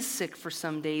 he lays sick for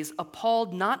some days,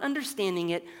 appalled, not understanding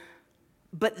it,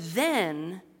 but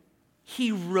then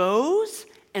he rose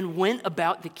and went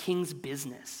about the king's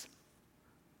business.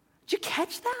 Did you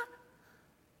catch that?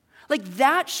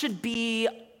 That should be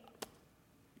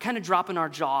kind of dropping our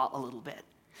jaw a little bit.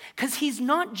 Because he's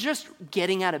not just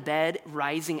getting out of bed,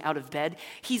 rising out of bed.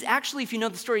 He's actually, if you know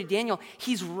the story of Daniel,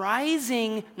 he's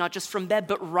rising not just from bed,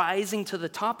 but rising to the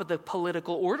top of the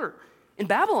political order in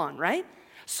Babylon, right?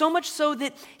 So much so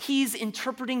that he's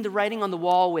interpreting the writing on the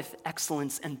wall with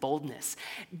excellence and boldness.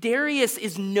 Darius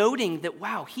is noting that,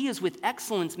 wow, he is with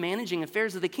excellence managing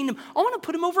affairs of the kingdom. I want to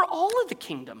put him over all of the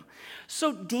kingdom.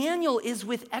 So Daniel is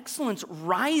with excellence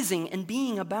rising and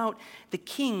being about the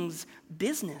king's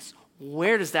business.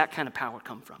 Where does that kind of power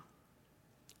come from?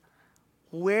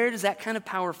 Where does that kind of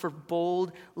power for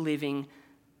bold living,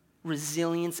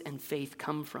 resilience, and faith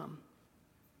come from?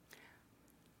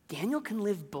 Daniel can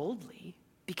live boldly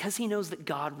because he knows that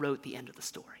God wrote the end of the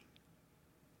story.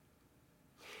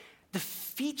 The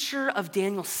feature of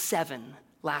Daniel 7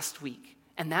 last week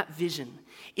and that vision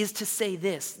is to say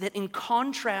this, that in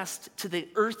contrast to the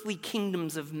earthly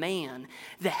kingdoms of man,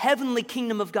 the heavenly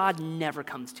kingdom of God never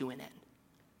comes to an end.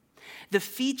 The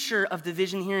feature of the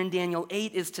vision here in Daniel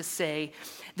 8 is to say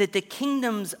that the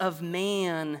kingdoms of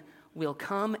man will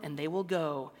come and they will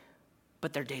go,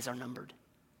 but their days are numbered.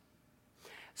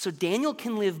 So Daniel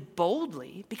can live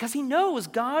boldly because he knows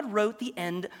God wrote the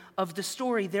end of the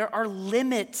story. There are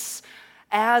limits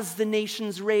as the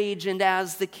nations rage and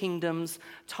as the kingdoms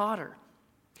totter.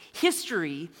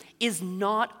 History is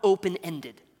not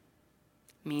open-ended,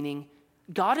 meaning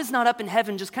God is not up in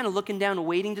heaven just kind of looking down and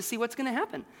waiting to see what's going to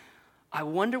happen. I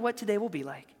wonder what today will be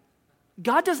like.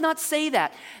 God does not say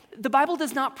that. The Bible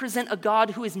does not present a God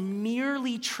who is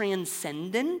merely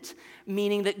transcendent,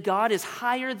 meaning that God is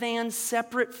higher than,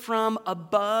 separate from,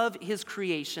 above his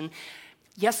creation.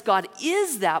 Yes, God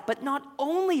is that, but not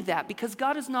only that, because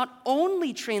God is not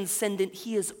only transcendent,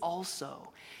 he is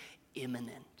also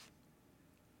immanent.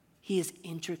 He is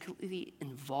intricately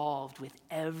involved with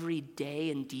every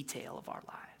day and detail of our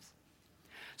lives.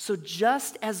 So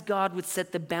just as God would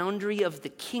set the boundary of the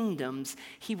kingdoms,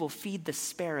 he will feed the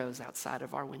sparrows outside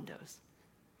of our windows.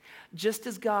 Just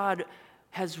as God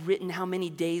has written how many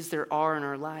days there are in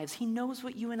our lives, he knows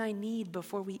what you and I need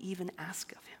before we even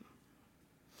ask of him.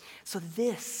 So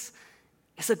this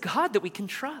is a God that we can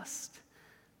trust.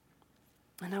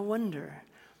 And I wonder,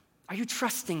 are you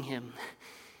trusting him?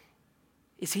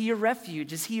 Is he your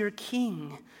refuge? Is he your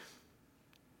king?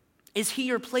 Is he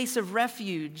your place of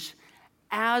refuge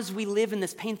as we live in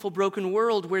this painful, broken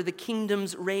world where the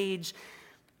kingdoms rage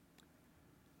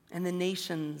and the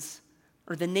nations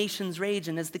rage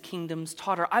and as the kingdoms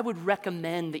totter? I would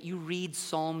recommend that you read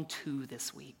Psalm 2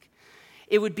 this week.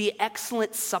 It would be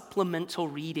excellent supplemental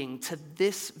reading to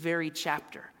this very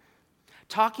chapter,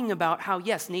 talking about how,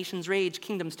 yes, nations rage,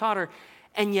 kingdoms totter,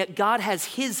 and yet God has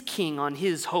his king on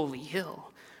his holy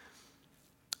hill.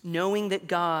 Knowing that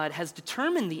God has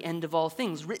determined the end of all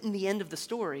things, written the end of the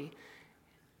story,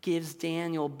 gives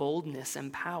Daniel boldness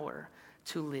and power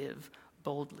to live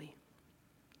boldly.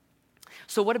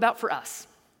 So what about for us?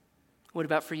 What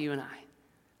about for you and I?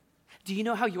 Do you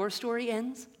know how your story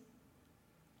ends?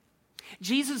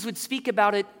 Jesus would speak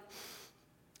about it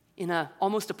in an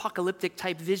almost apocalyptic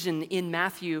type vision in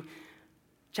Matthew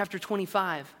chapter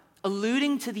 25,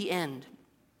 alluding to the end.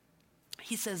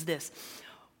 He says this,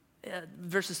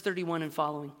 verses 31 and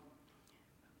following.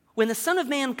 When the Son of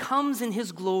Man comes in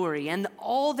his glory and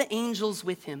all the angels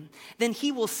with him, then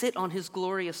he will sit on his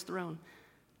glorious throne.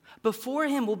 Before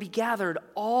him will be gathered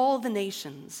all the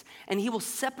nations, and he will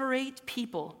separate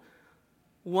people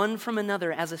one from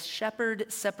another as a shepherd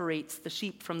separates the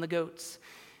sheep from the goats.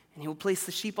 And he will place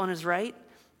the sheep on his right,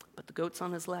 but the goats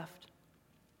on his left.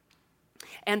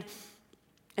 And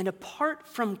apart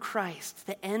from Christ,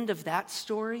 the end of that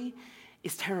story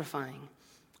is terrifying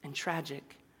and tragic.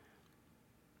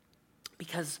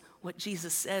 Because what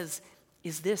Jesus says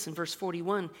is this in verse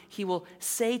 41, he will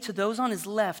say to those on his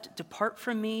left, "Depart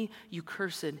from me, you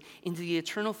cursed, into the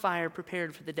eternal fire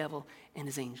prepared for the devil and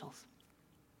his angels."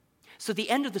 So the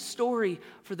end of the story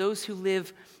for those who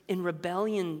live in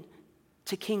rebellion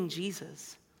to King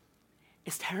Jesus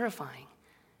is terrifying.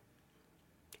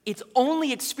 It's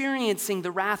only experiencing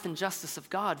the wrath and justice of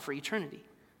God for eternity.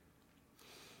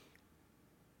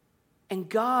 And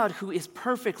God, who is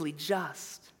perfectly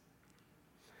just,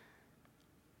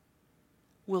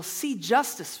 will see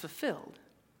justice fulfilled.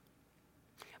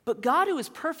 But God, who is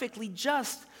perfectly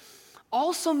just,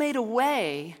 also made a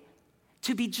way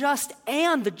to be just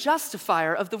and the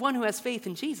justifier of the one who has faith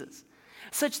in Jesus,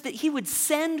 such that he would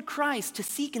send Christ to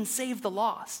seek and save the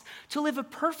lost, to live a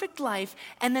perfect life,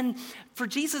 and then for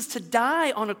Jesus to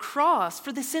die on a cross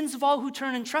for the sins of all who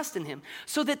turn and trust in him,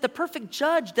 so that the perfect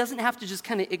judge doesn't have to just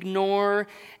kind of ignore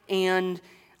and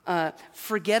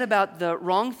forget about the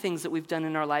wrong things that we've done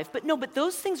in our life. But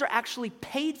those things are actually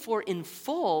paid for in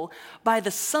full by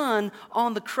the Son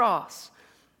on the cross.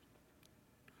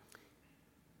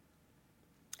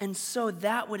 And so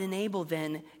that would enable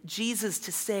then Jesus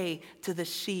to say to the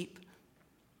sheep,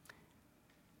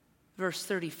 verse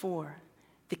 34,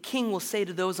 the king will say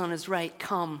to those on his right,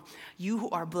 "Come, you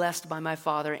who are blessed by my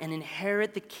Father, and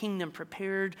inherit the kingdom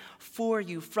prepared for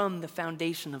you from the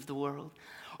foundation of the world."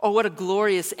 Oh, what a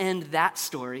glorious end that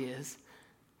story is.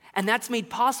 And that's made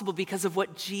possible because of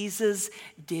what Jesus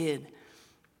did.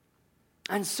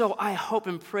 And so I hope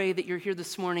and pray that you're here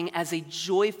this morning as a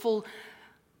joyful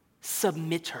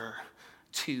submitter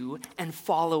to and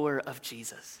follower of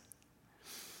Jesus.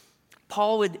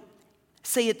 Paul would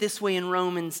say it this way in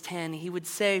Romans 10. He would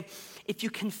say, if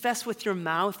you confess with your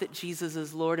mouth that Jesus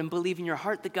is Lord and believe in your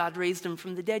heart that God raised him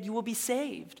from the dead, you will be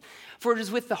saved. For it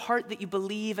is with the heart that you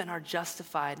believe and are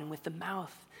justified, and with the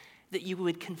mouth that you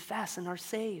would confess and are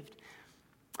saved.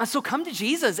 And so come to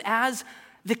Jesus as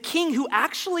the King who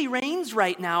actually reigns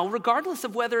right now, regardless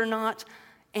of whether or not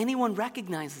anyone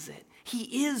recognizes it.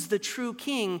 He is the true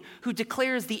King who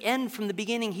declares the end from the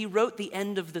beginning. He wrote the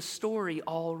end of the story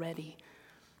already.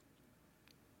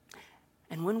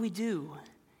 And when we do,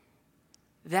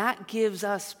 that gives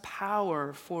us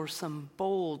power for some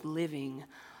bold living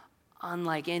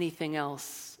unlike anything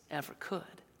else ever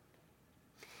could.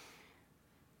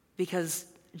 Because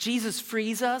Jesus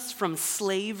frees us from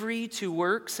slavery to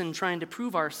works and trying to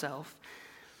prove ourselves.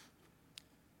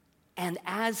 And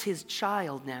as his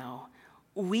child now,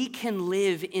 we can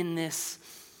live in this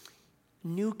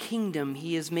new kingdom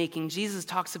he is making. Jesus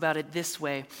talks about it this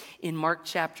way in Mark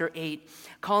chapter 8.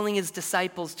 Calling his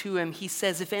disciples to him, he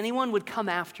says, "If anyone would come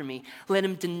after me, let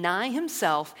him deny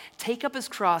himself, take up his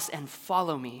cross, and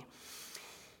follow me.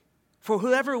 For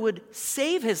whoever would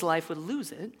save his life would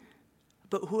lose it,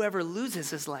 but whoever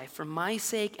loses his life for my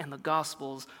sake and the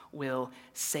gospel's will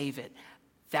save it."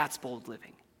 That's bold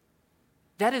living.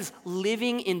 That is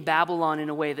living in Babylon in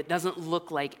a way that doesn't look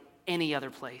like any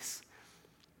other place.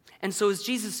 And so as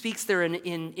Jesus speaks there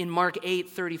in Mark 8,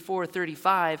 34,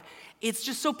 35, it's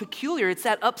just so peculiar. It's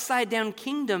that upside down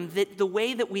kingdom that the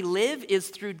way that we live is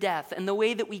through death, and the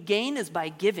way that we gain is by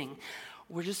giving.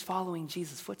 We're just following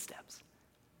Jesus' footsteps.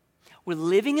 We're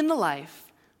living in the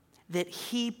life that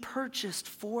he purchased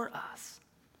for us.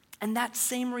 And that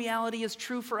same reality is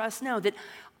true for us now, that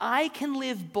I can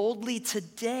live boldly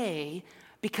today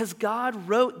because God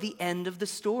wrote the end of the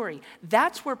story.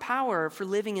 That's where power for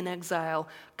living in exile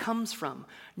comes from.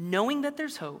 Knowing that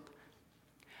there's hope,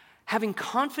 having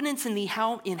confidence in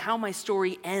how my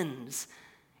story ends,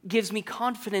 gives me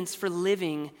confidence for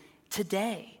living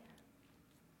today.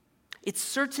 It's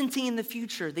certainty in the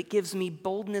future that gives me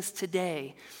boldness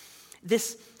today.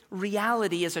 This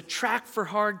reality is a track for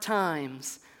hard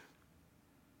times.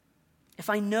 If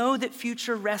I know that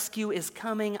future rescue is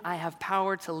coming, I have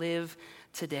power to live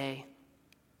today.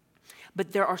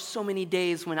 But there are so many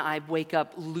days when I wake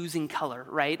up losing color,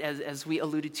 right? As we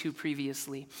alluded to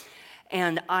previously.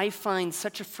 And I find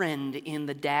such a friend in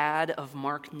the dad of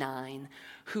Mark 9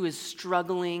 who is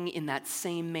struggling in that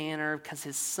same manner because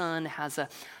his son has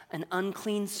an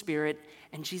unclean spirit.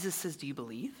 And Jesus says, "Do you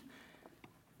believe?"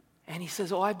 And he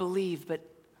says, "Oh, I believe, but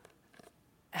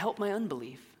help my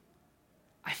unbelief."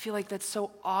 I feel like that's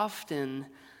so often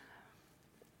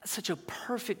such a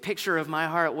perfect picture of my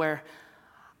heart where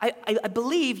I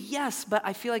believe, yes, but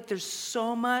I feel like there's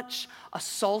so much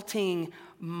assaulting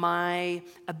my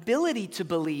ability to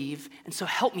believe, and so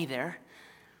help me there.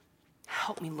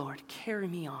 Help me, Lord, carry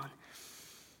me on.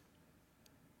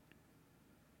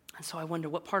 And so I wonder,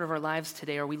 what part of our lives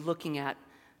today are we looking at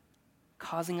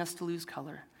causing us to lose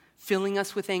color, filling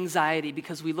us with anxiety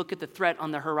because we look at the threat on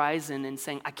the horizon and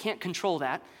saying, I can't control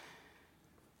that.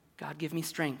 God, give me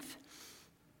strength.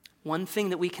 One thing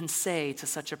that we can say to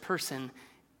such a person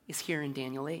is here in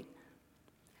Daniel 8.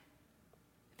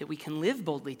 That we can live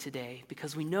boldly today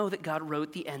because we know that God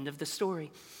wrote the end of the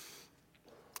story.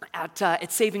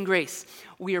 At Saving Grace,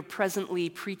 we are presently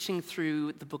preaching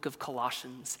through the book of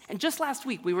Colossians. And just last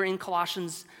week, we were in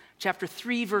Colossians chapter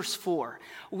 3, verse 4,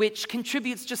 which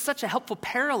contributes just such a helpful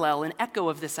parallel and echo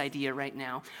of this idea right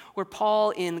now, where Paul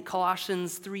in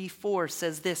Colossians 3:4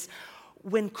 says this,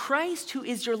 "When Christ, who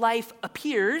is your life,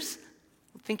 appears,"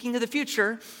 thinking of the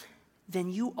future,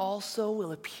 "then you also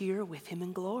will appear with him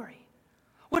in glory."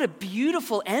 What a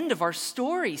beautiful end of our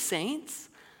story, saints.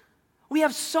 We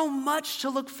have so much to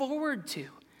look forward to.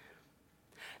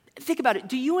 Think about it.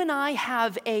 Do you and I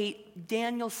have a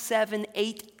Daniel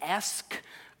 7:8-esque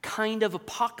kind of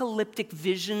apocalyptic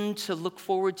vision to look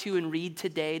forward to and read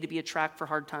today to be a track for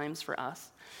hard times for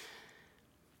us?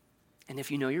 And if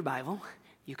you know your Bible,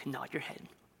 you can nod your head.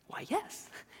 Why, yes.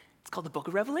 It's called the book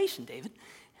of Revelation, David.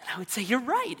 And I would say, you're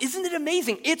right. Isn't it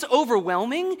amazing? It's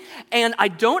overwhelming, and I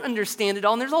don't understand it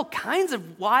all, and there's all kinds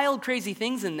of wild, crazy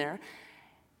things in there.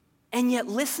 And yet,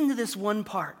 listen to this one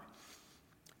part.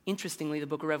 Interestingly, the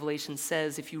book of Revelation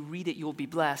says if you read it, you will be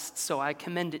blessed, so I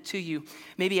commend it to you.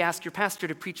 Maybe ask your pastor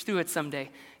to preach through it someday.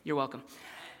 You're welcome.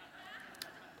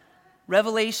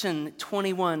 Revelation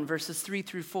 21, verses 3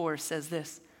 through 4 says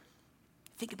this.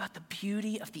 Think about the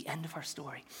beauty of the end of our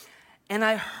story. "And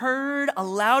I heard a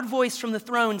loud voice from the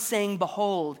throne saying,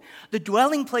 'Behold, the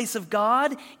dwelling place of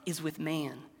God is with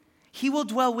man. He will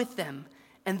dwell with them,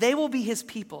 and they will be his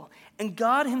people, and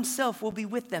God himself will be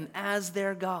with them as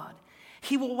their God.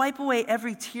 He will wipe away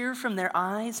every tear from their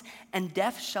eyes, and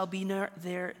death shall be no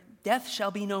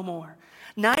more.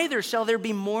 Neither shall there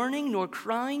be mourning, nor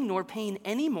crying, nor pain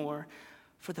any more,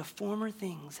 for the former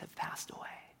things have passed away.'"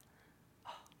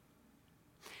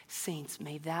 Saints,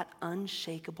 may that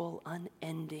unshakable,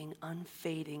 unending,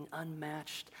 unfading,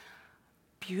 unmatched,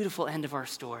 beautiful end of our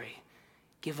story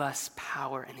give us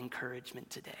power and encouragement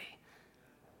today.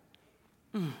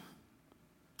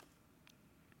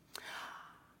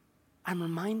 I'm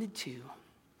reminded, too,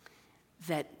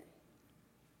 that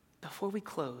before we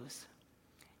close,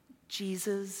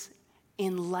 Jesus,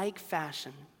 in like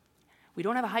fashion, we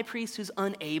don't have a high priest who's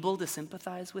unable to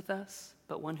sympathize with us,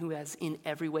 but one who has in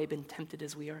every way been tempted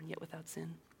as we are and yet without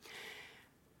sin.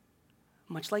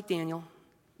 Much like Daniel,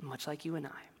 much like you and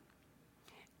I,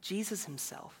 Jesus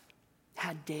himself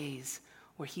had days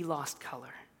where he lost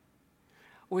color,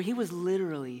 where he was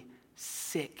literally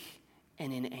sick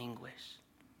and in anguish,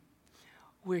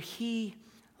 where he,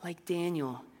 like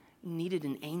Daniel, needed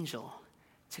an angel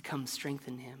to come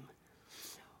strengthen him,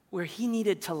 where he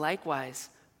needed to likewise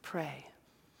pray,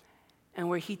 and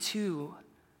where he too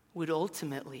would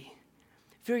ultimately,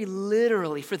 very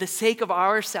literally, for the sake of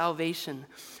our salvation,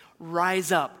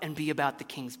 rise up and be about the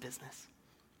king's business.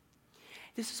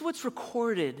 This is what's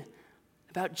recorded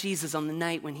about Jesus on the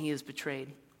night when he is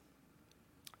betrayed.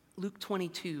 Luke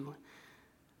 22,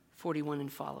 41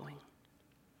 and following.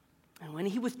 And when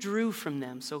he withdrew from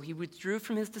them, so he withdrew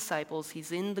from his disciples,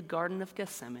 he's in the Garden of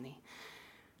Gethsemane.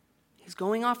 He's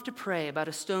going off to pray about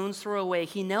a stone's throw away.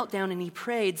 He knelt down and he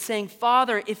prayed, saying,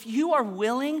 Father, if you are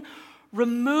willing,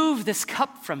 remove this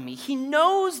cup from me. He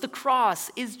knows the cross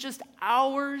is just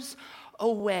hours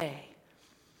away.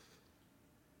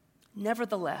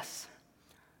 Nevertheless,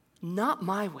 not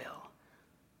my will,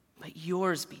 but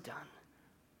yours be done.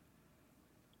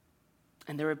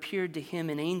 And there appeared to him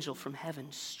an angel from heaven,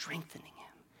 strengthening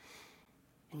him.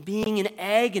 And being in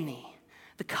agony,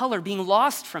 the color being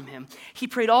lost from him, he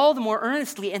prayed all the more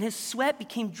earnestly, and his sweat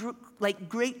became like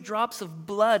great drops of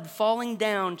blood falling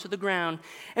down to the ground.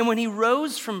 And when he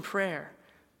rose from prayer,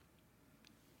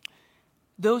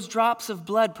 those drops of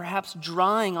blood perhaps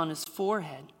drying on his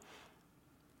forehead,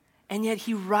 and yet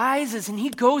he rises and he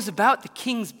goes about the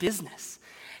king's business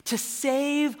to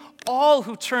save all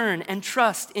who turn and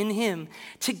trust in him,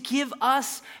 to give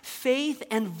us faith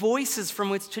and voices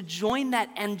from which to join that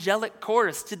angelic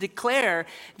chorus, to declare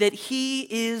that he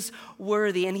is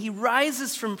worthy. And he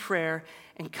rises from prayer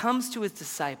and comes to his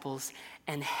disciples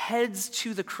and heads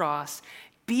to the cross,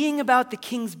 being about the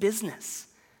king's business,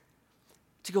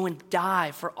 to go and die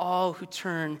for all who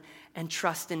turn and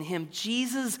trust in him.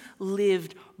 Jesus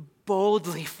lived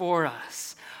boldly for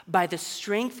us by the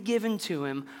strength given to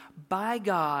him by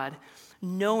God,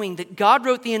 knowing that God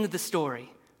wrote the end of the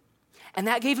story. And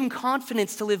that gave him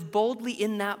confidence to live boldly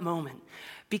in that moment,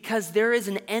 because there is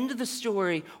an end of the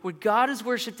story where God is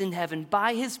worshiped in heaven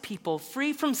by his people,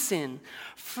 free from sin,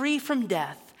 free from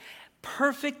death,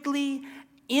 perfectly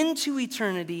into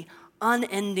eternity,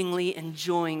 unendingly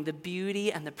enjoying the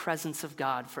beauty and the presence of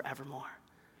God forevermore.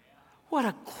 What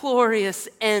a glorious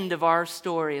end of our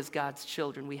story as God's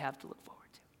children we have to look forward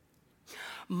to.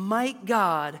 Might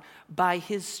God, by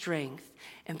his strength,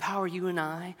 empower you and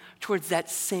I towards that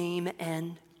same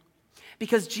end.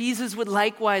 Because Jesus would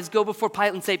likewise go before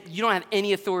Pilate and say, you don't have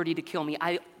any authority to kill me.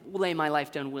 I lay my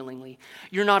life down willingly.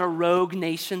 You're not a rogue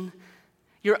nation.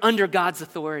 You're under God's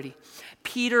authority.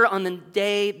 Peter, on the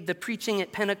day the preaching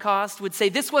at Pentecost, would say,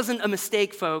 this wasn't a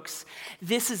mistake, folks.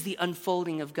 This is the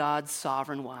unfolding of God's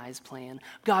sovereign, wise plan.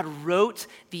 God wrote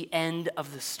the end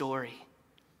of the story.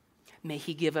 May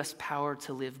he give us power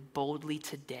to live boldly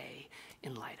today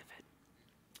in light of it.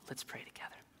 Let's pray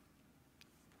together.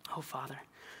 Oh, Father,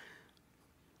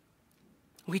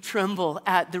 we tremble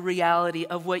at the reality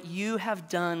of what you have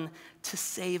done to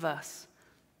save us,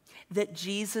 that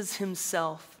Jesus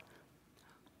himself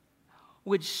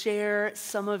would share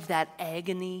some of that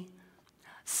agony,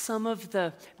 some of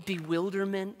the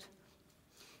bewilderment,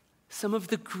 some of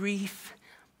the grief,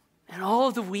 and all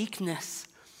of the weakness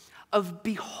of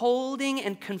beholding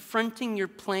and confronting your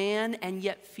plan and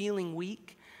yet feeling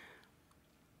weak,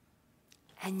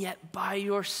 and yet by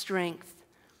your strength,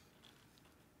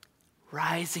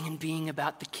 rising and being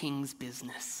about the king's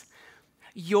business.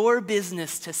 Your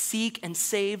business to seek and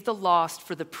save the lost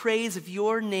for the praise of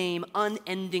your name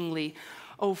unendingly.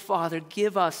 Oh, Father,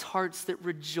 give us hearts that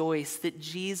rejoice that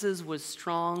Jesus was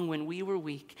strong when we were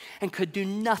weak and could do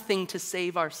nothing to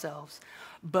save ourselves,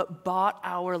 but bought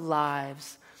our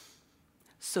lives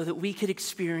so that we could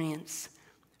experience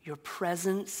your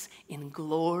presence in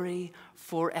glory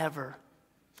forever,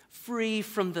 free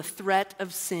from the threat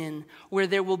of sin, where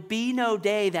there will be no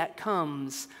day that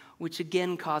comes which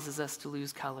again causes us to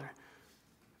lose color.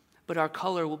 But our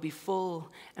color will be full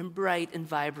and bright and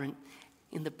vibrant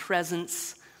in the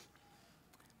presence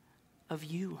of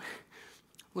you.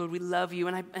 Lord, we love you,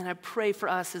 and I pray for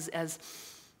us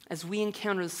as we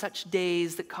encounter such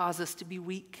days that cause us to be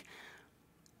weak.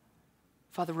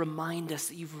 Father, remind us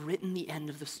that you've written the end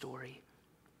of the story.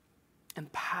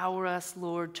 Empower us,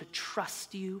 Lord, to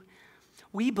trust you.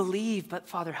 We believe, but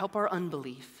Father, help our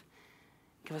unbelief.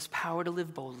 Give us power to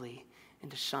live boldly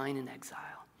and to shine in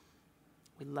exile.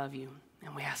 We love you,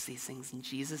 and we ask these things in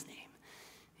Jesus' name.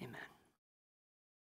 Amen.